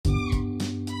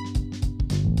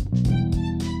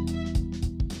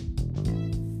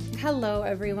Hello,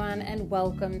 everyone, and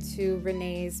welcome to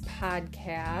Renee's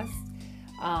podcast.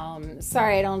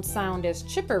 Sorry I don't sound as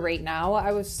chipper right now.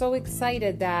 I was so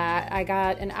excited that I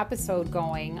got an episode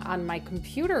going on my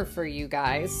computer for you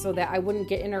guys so that I wouldn't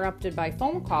get interrupted by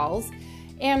phone calls.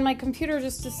 And my computer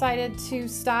just decided to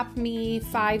stop me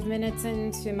 5 minutes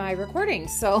into my recording.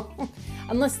 So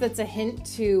unless that's a hint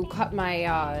to cut my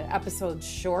episodes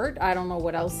short, I don't know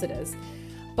what else it is.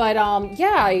 But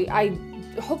I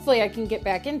hopefully I can get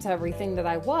back into everything that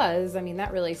I was. I mean,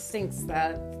 that really stinks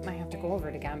that I have to go over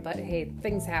it again. But hey,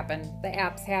 things happen. The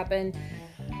apps happen.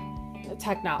 The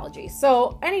technology.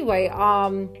 So anyway,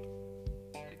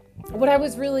 what I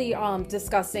was really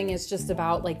discussing is just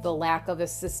about like the lack of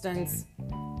assistance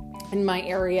in my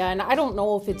area. And I don't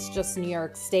know if it's just New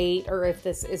York State or if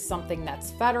this is something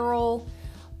that's federal.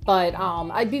 But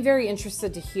I'd be very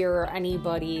interested to hear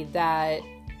anybody that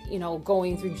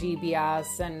going through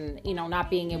GBS and, not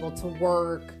being able to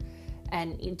work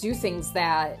and do things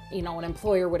that, an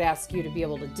employer would ask you to be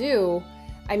able to do.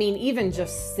 I mean, even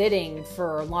just sitting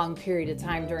for a long period of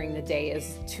time during the day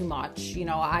is too much.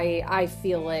 I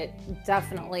feel it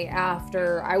definitely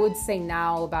after, I would say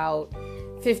now about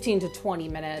 15 to 20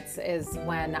 minutes is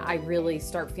when I really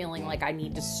start feeling like I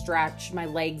need to stretch my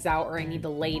legs out or I need to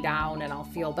lay down and I'll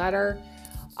feel better.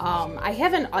 I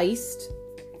haven't iced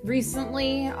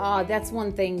recently. That's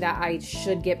one thing that I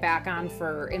should get back on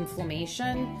for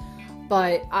inflammation.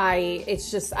 But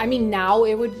now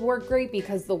it would work great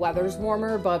because the weather's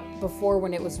warmer. But before,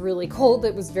 when it was really cold,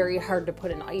 it was very hard to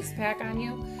put an ice pack on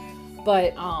you.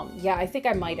 But I think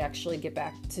I might actually get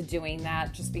back to doing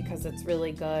that just because it's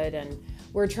really good. And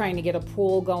we're trying to get a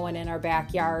pool going in our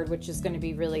backyard, which is going to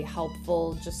be really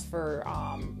helpful just for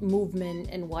movement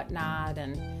and whatnot.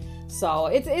 And so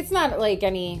it's not like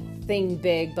anything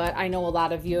big, but I know a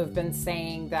lot of you have been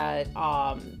saying that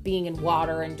being in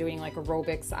water and doing like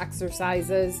aerobics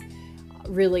exercises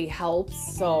really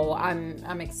helps. So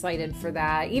I'm excited for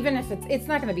that. Even if it's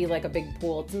not going to be like a big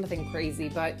pool, it's nothing crazy,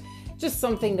 but just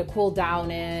something to cool down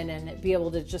in and be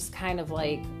able to just kind of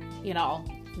like,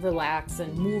 relax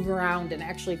and move around and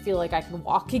actually feel like I can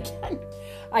walk again.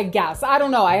 I guess. I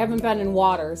don't know. I haven't been in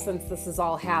water since this has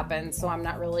all happened, so I'm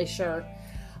not really sure.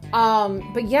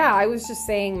 But yeah, I was just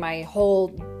saying my whole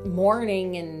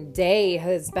morning and day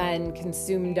has been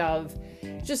consumed of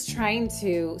just trying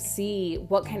to see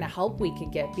what kind of help we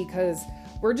could get because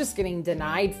we're just getting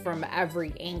denied from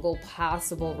every angle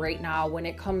possible right now when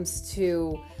it comes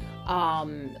to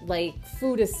like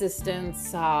food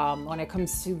assistance, when it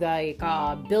comes to like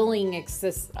billing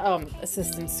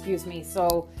assistance,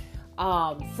 So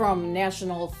from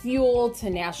National Fuel to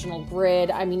National Grid.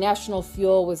 I mean, National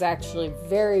Fuel was actually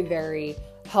very, very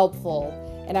helpful,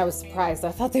 and I was surprised.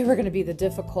 I thought they were going to be the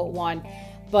difficult one,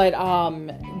 but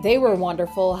they were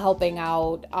wonderful helping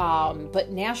out.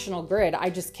 But National Grid, I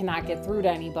just cannot get through to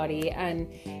anybody, and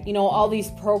all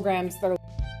these programs that are.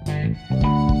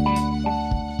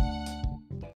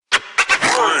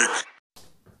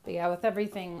 But yeah, with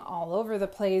everything all over the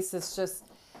place, it's just.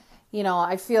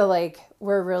 I feel like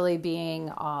we're really being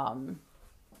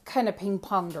kind of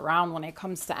ping-ponged around when it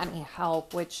comes to any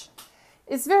help, which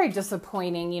is very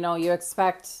disappointing. You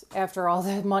expect after all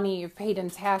the money you've paid in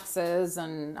taxes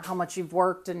and how much you've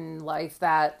worked in life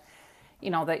that,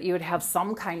 that you would have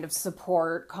some kind of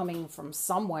support coming from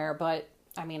somewhere. But,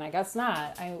 I mean, I guess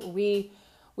not. We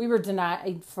were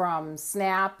denied from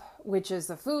SNAP, which is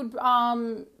a food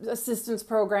assistance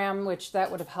program, which that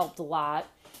would have helped a lot.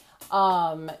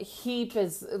 HEAP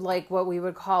is like what we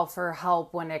would call for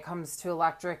help when it comes to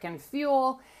electric and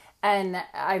fuel. And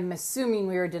I'm assuming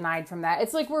we were denied from that.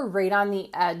 It's like we're right on the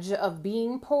edge of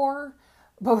being poor,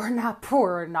 but we're not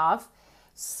poor enough.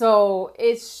 So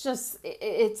it's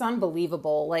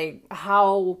unbelievable, like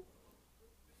how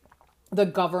the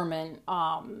government,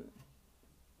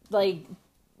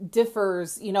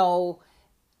 differs,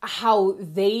 how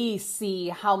they see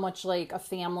how much like a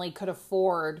family could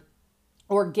afford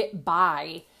or get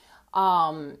by,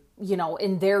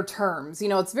 in their terms.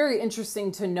 It's very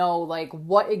interesting to know, like,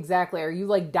 what exactly, are you,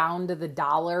 like, down to the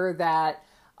dollar that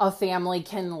a family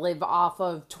can live off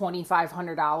of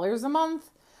 $2,500 a month?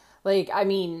 Like, I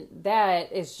mean,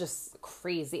 that is just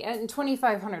crazy. And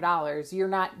 $2,500, you're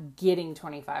not getting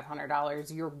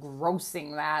 $2,500, you're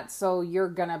grossing that. So you're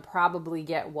gonna probably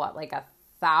get, what, like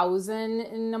 $1,000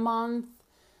 in a month?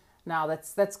 No,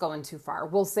 that's going too far.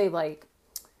 We'll say, like,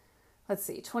 let's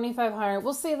see, $2,500,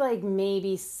 we'll say like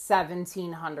maybe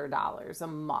 $1,700 a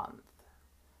month.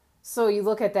 So you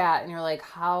look at that and you're like,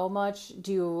 how much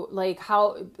do you, like,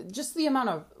 how, just the amount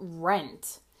of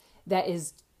rent that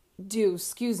is due,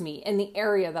 in the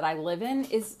area that I live in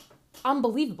is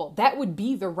unbelievable. That would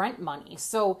be the rent money.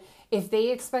 So if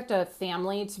they expect a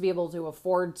family to be able to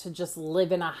afford to just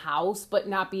live in a house, but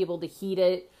not be able to heat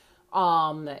it,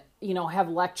 have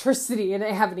electricity and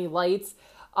have any lights,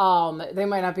 they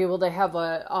might not be able to have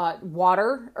a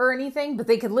water or anything, but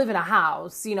they could live in a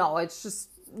house. It's just,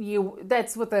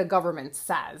 that's what the government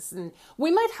says. And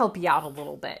we might help you out a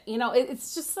little bit.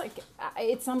 It's just like,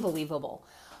 it's unbelievable.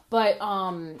 But,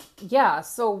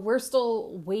 so we're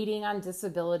still waiting on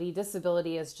disability.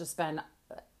 Disability has just been,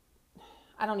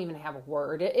 I don't even have a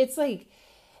word. It's like,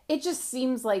 it just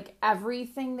seems like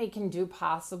everything they can do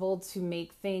possible to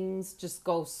make things just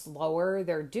go slower,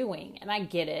 they're doing. And I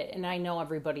get it. And I know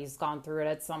everybody's gone through it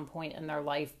at some point in their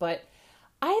life, but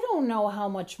I don't know how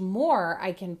much more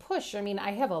I can push. I mean,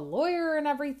 I have a lawyer and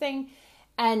everything,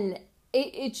 and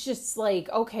it's just like,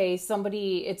 okay,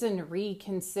 it's in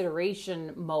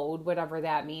reconsideration mode, whatever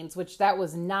that means, which that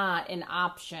was not an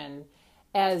option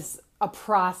as a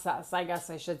process, I guess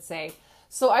I should say.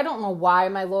 So I don't know why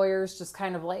my lawyer's just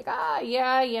kind of like, you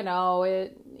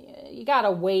got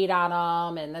to wait on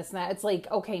them and this and that. It's like,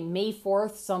 okay, May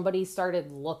 4th, somebody started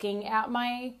looking at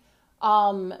my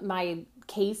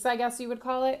case, I guess you would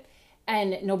call it,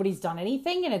 and nobody's done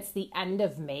anything, and it's the end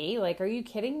of May. Like, are you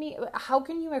kidding me? How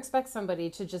can you expect somebody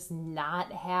to just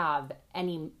not have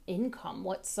any income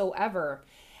whatsoever?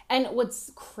 And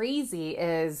what's crazy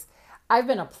is I've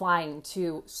been applying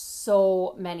to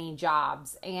so many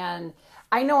jobs, and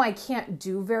I know I can't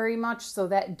do very much, so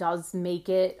that does make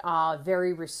it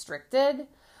very restricted.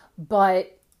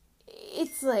 But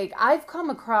it's like I've come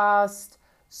across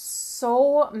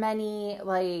so many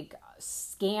like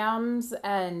scams,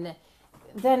 and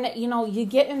then you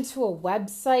get into a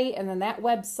website, and then that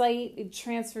website, it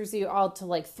transfers you all to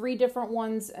like 3 different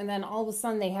ones, and then all of a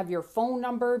sudden they have your phone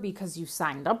number because you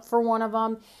signed up for one of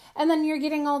them, and then you're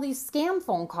getting all these scam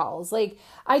phone calls. Like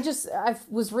I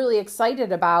was really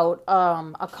excited about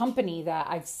a company that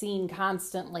I've seen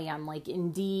constantly on like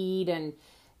Indeed, and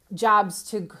Jobs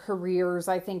to Careers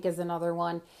I think is another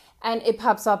one. And it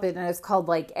pops up and it's called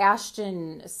like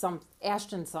Ashton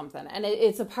something. And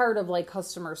it's a part of like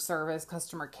customer service,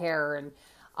 customer care, and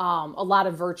a lot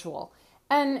of virtual.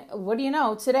 And what do you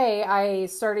know? Today I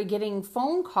started getting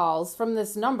phone calls from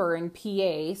this number in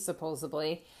PA,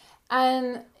 supposedly.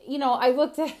 And, I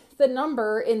looked at the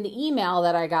number in the email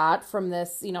that I got from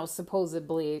this,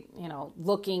 supposedly,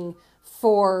 looking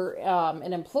for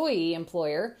an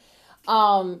employer.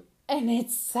 And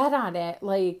it said on it,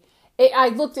 like, I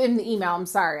looked in the email. I'm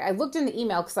sorry. I looked in the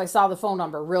email because I saw the phone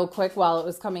number real quick while it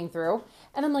was coming through.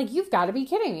 And I'm like, you've got to be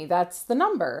kidding me. That's the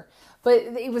number. But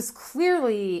it was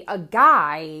clearly a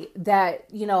guy that,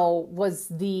 was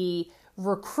the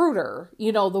recruiter,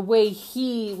 the way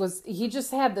he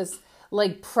just had this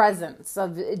like presence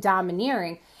of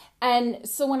domineering. And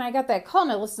so when I got that call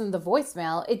and I listened to the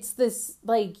voicemail, it's this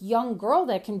like young girl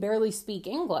that can barely speak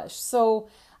English. So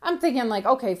I'm thinking like,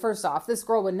 okay, first off, this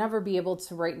girl would never be able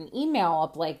to write an email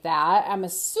up like that. I'm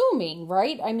assuming,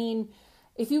 right? I mean,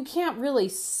 if you can't really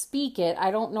speak it,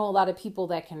 I don't know a lot of people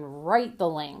that can write the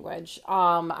language.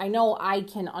 I know I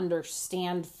can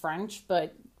understand French,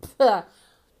 but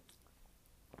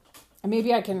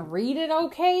maybe I can read it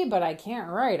okay, but I can't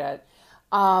write it.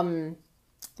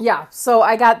 So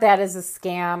I got that as a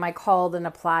scam. I called and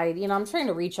applied. I'm trying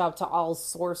to reach out to all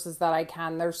sources that I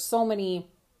can. There's so many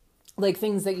like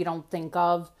things that you don't think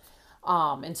of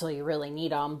until you really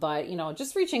need them. But,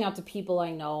 just reaching out to people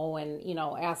I know and,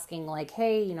 asking like,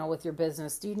 hey, with your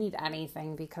business, do you need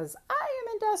anything? Because I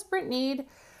am in desperate need.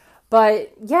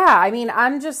 But yeah, I mean,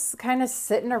 I'm just kind of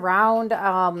sitting around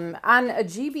on a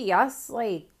GBS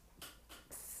like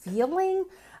feeling.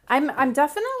 I'm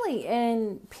definitely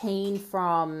in pain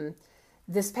from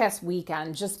this past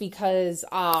weekend just because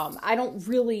I don't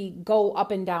really go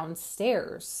up and down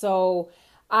stairs. So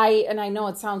I know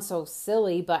it sounds so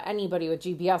silly, but anybody with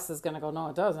GBS is going to go, no,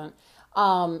 it doesn't.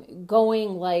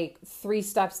 Going like 3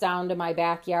 steps down to my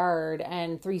backyard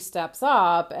and 3 steps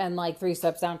up and like 3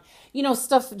 steps down,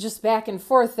 stuff just back and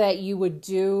forth that you would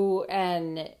do.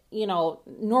 And,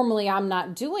 normally I'm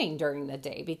not doing during the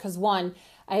day because one,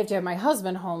 I have to have my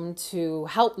husband home to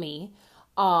help me.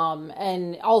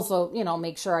 And also,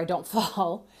 make sure I don't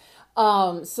fall.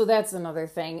 So that's another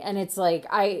thing. And it's like,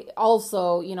 I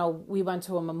also, we went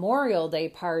to a Memorial Day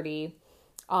party,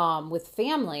 with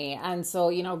family. And so,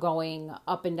 going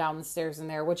up and down the stairs in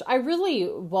there, which I really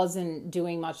wasn't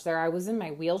doing much there. I was in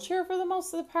my wheelchair for the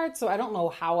most of the part. So I don't know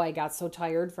how I got so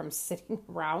tired from sitting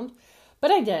around,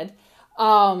 but I did.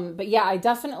 But yeah, I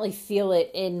definitely feel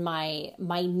it in my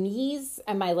knees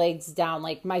and my legs down.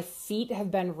 Like my feet have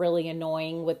been really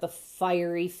annoying with the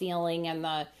fiery feeling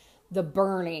and the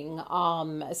burning,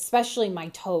 especially my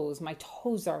toes. My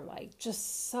toes are like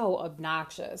just so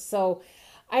obnoxious. So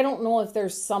I don't know if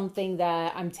there's something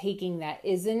that I'm taking that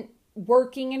isn't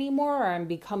working anymore, or I'm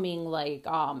becoming like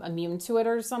immune to it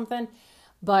or something.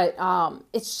 But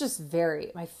it's just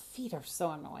my feet are so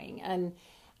annoying. And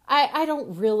I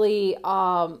don't really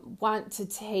want to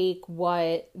take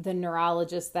what the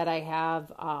neurologist that I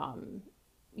have,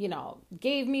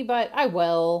 gave me, but I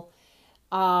will,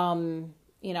 and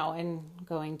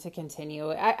going to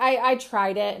continue. I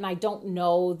tried it, and I don't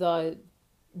know the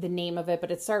name of it,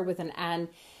 but it started with an N.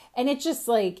 And it just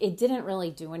like, it didn't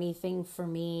really do anything for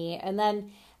me. And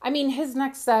then, I mean, his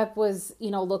next step was,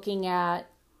 looking at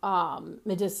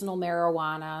medicinal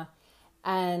marijuana,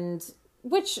 and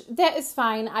which that is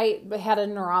fine. I had a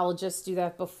neurologist do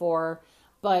that before,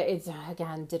 but it,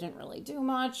 again, didn't really do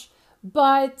much.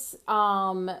 But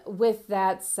with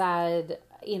that said,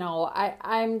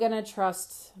 I'm going to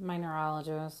trust my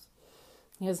neurologist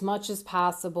as much as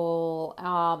possible,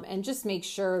 and just make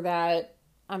sure that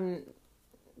I'm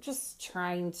just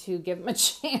trying to give him a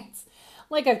chance.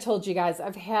 Like I've told you guys,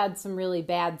 I've had some really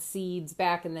bad seeds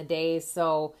back in the day.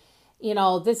 So,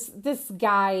 this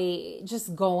guy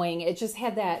just going, it just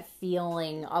had that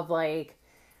feeling of like,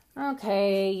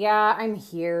 okay, yeah, I'm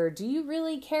here. Do you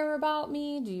really care about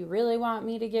me? Do you really want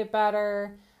me to get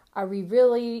better? Are we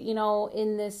really,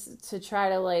 in this to try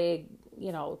to like,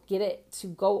 get it to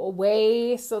go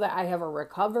away so that I have a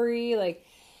recovery? Like,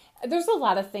 there's a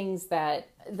lot of things that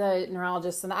the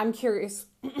neurologist, and I'm curious,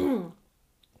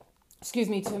 excuse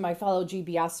me, to my fellow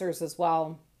GBSers as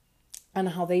well, on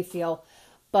how they feel.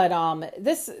 But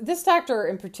this doctor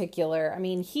in particular, I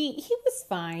mean, he was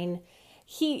fine.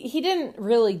 He didn't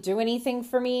really do anything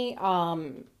for me.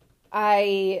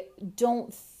 I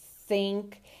don't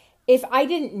think, if I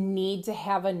didn't need to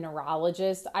have a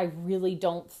neurologist, I really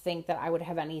don't think that I would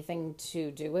have anything to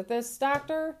do with this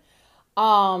doctor.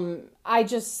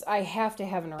 I have to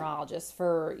have a neurologist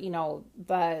for,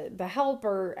 the help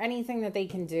or anything that they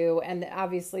can do. And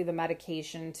obviously the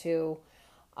medication too,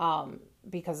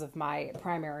 because of my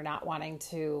primary not wanting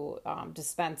to,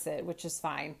 dispense it, which is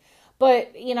fine.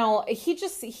 But,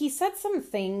 he said some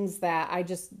things that I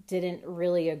just didn't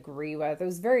really agree with. It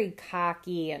was very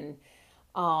cocky, and,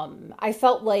 I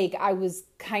felt like I was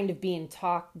kind of being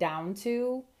talked down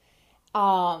to.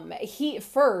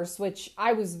 Which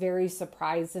I was very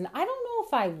surprised, and I don't know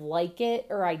if I like it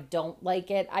or I don't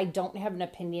like it. I don't have an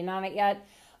opinion on it yet,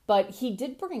 but he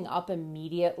did bring up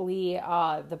immediately,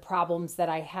 the problems that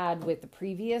I had with the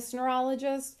previous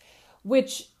neurologist,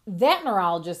 which that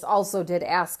neurologist also did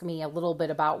ask me a little bit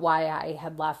about why I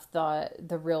had left the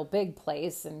real big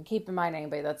place. And keep in mind,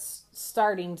 anybody that's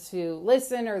starting to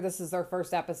listen, or this is their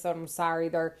first episode, I'm sorry,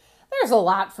 there's a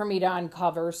lot for me to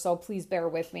uncover, so please bear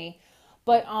with me.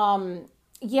 But,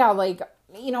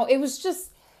 it was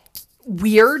just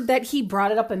weird that he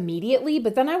brought it up immediately,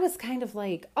 but then I was kind of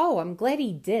like, oh, I'm glad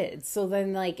he did. So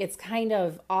then like, it's kind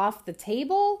of off the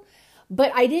table,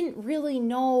 but I didn't really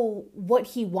know what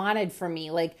he wanted from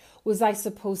me. Like, was I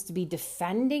supposed to be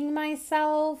defending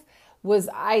myself? Was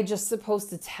I just supposed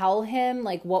to tell him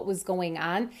like what was going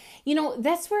on?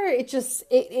 That's where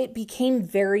it became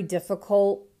very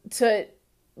difficult to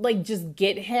like just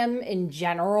get him in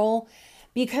general,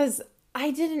 because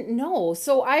I didn't know.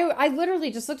 So I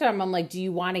literally just looked at him. I'm like, do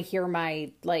you want to hear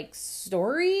my like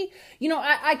story?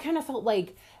 I kind of felt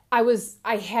like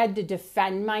I had to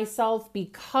defend myself,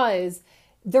 because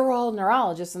they're all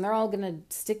neurologists and they're all going to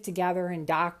stick together, and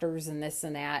doctors and this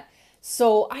and that.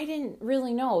 So I didn't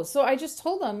really know. So I just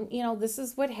told him, this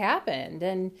is what happened.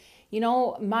 And,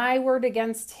 my word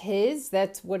against his,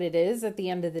 that's what it is at the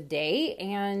end of the day.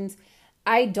 And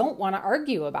I don't want to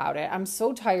argue about it. I'm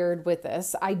so tired with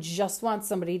this. I just want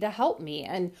somebody to help me.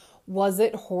 And was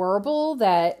it horrible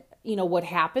that, what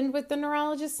happened with the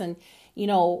neurologist, and,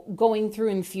 going through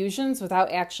infusions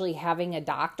without actually having a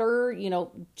doctor,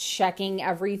 checking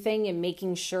everything and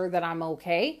making sure that I'm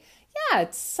okay? Yeah,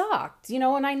 it sucked,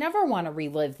 and I never want to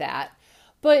relive that.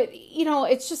 But,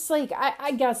 it's just like,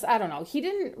 I guess, I don't know. He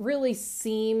didn't really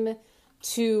seem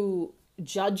to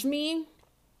judge me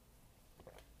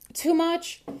too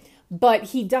much, but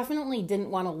he definitely didn't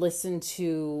want to listen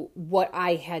to what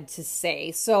I had to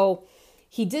say. So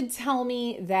he did tell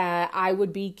me that I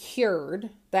would be cured,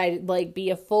 that I'd like be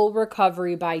a full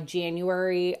recovery by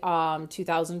January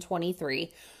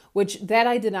 2023, which that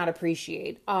I did not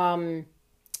appreciate. And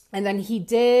then he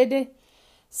did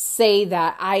say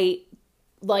that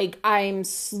I'm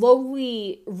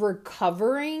slowly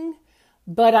recovering,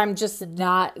 but I'm just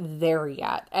not there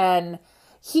yet. And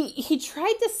he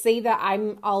tried to say that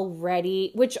I'm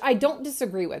already, which I don't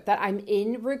disagree with, that I'm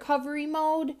in recovery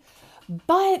mode,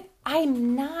 but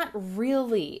I'm not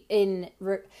really in.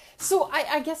 So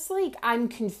I guess like I'm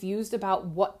confused about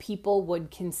what people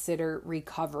would consider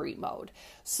recovery mode.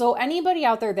 So anybody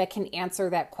out there that can answer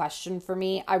that question for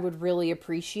me, I would really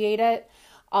appreciate it.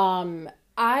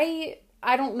 I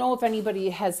don't know if anybody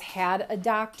has had a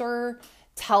doctor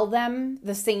tell them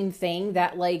the same thing,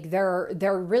 that like they're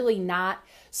really not.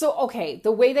 So okay,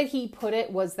 the way that he put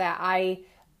it was that I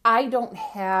don't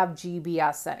have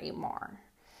GBS anymore.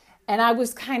 And I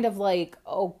was kind of like,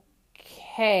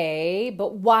 okay,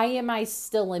 but why am I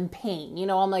still in pain? You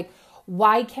know, I'm like,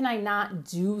 why can I not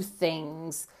do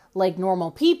things like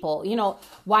normal people? You know,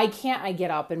 why can't I get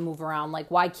up and move around?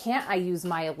 Like, why can't I use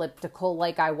my elliptical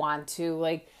like I want to?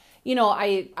 Like, you know,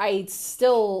 I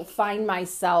still find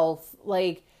myself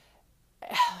like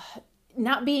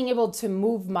not being able to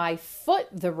move my foot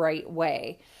the right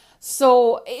way.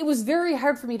 So it was very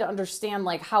hard for me to understand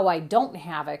like how I don't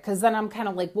have it. Cause then I'm kind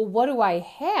of like, well, what do I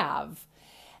have?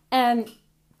 And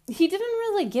he didn't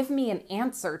really give me an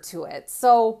answer to it.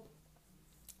 So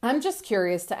I'm just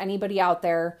curious to anybody out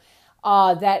there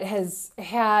that has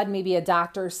had maybe a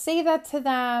doctor say that to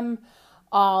them,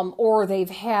 or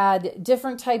they've had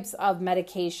different types of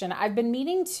medication. I've been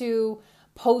meaning to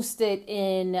post it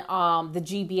in the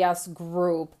GBS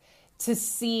group to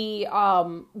see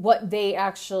what they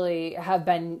actually have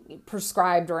been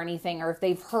prescribed or anything, or if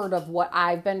they've heard of what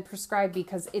I've been prescribed,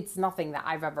 because it's nothing that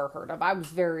I've ever heard of. I was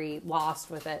very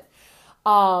lost with it.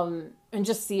 And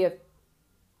just see if...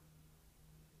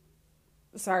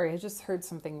 Sorry, I just heard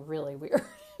something really weird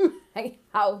in my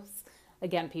house.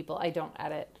 Again, people, I don't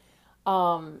edit.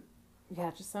 Yeah,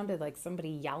 it just sounded like somebody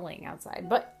yelling outside.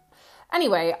 But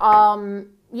anyway,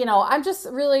 you know, I just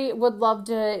really would love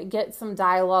to get some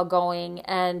dialogue going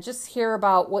and just hear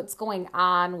about what's going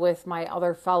on with my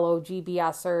other fellow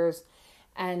GBSers,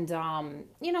 and,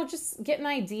 you know, just get an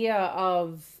idea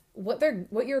of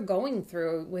what you're going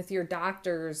through with your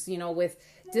doctors, you know, with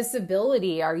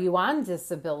disability. Are you on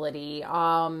disability?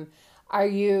 Are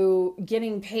you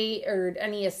getting paid or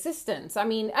any assistance? I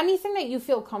mean, anything that you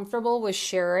feel comfortable with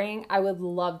sharing, I would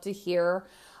love to hear.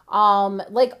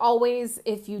 Like always,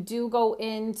 if you do go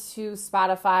into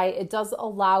Spotify, it does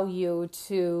allow you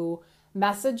to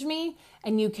message me,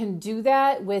 and you can do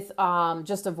that with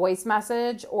just a voice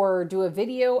message or do a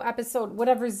video episode,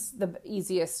 whatever's the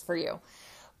easiest for you.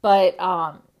 But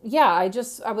yeah,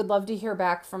 I would love to hear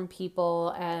back from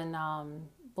people, and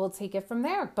we'll take it from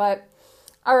there. But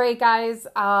all right, guys,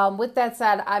 with that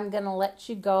said, I'm going to let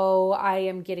you go. I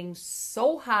am getting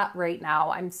so hot right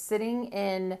now. I'm sitting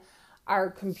in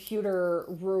our computer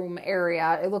room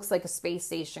area. It looks like a space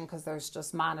station because there's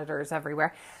just monitors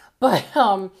everywhere. But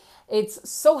it's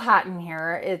so hot in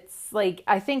here. It's like,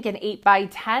 I think an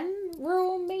 8x10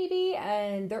 room maybe,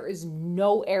 and there is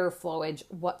no air flowage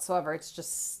whatsoever. It's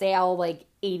just stale, like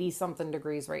 80 something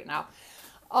degrees right now.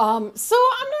 So I'm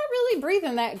not really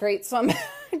breathing that great, so I'm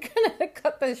gonna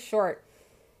cut this short.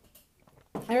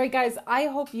 All right, guys, I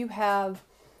hope you have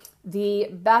the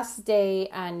best day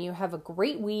and you have a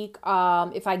great week.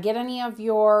 If I get any of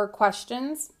your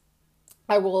questions,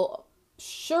 I will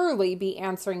surely be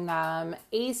answering them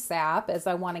ASAP, as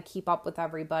I want to keep up with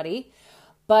everybody.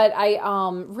 But I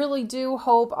really do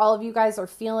hope all of you guys are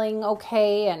feeling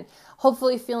okay, and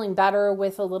hopefully feeling better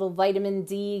with a little vitamin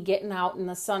D, getting out in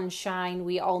the sunshine.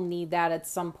 We all need that at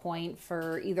some point,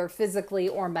 for either physically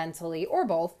or mentally or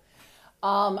both.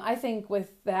 I think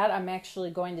with that, I'm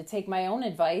actually going to take my own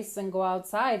advice and go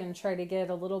outside and try to get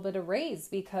a little bit of raise,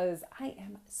 because I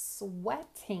am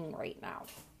sweating right now.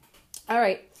 All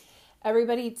right,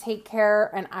 everybody take care,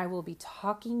 and I will be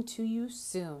talking to you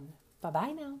soon.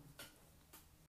 Bye-bye now.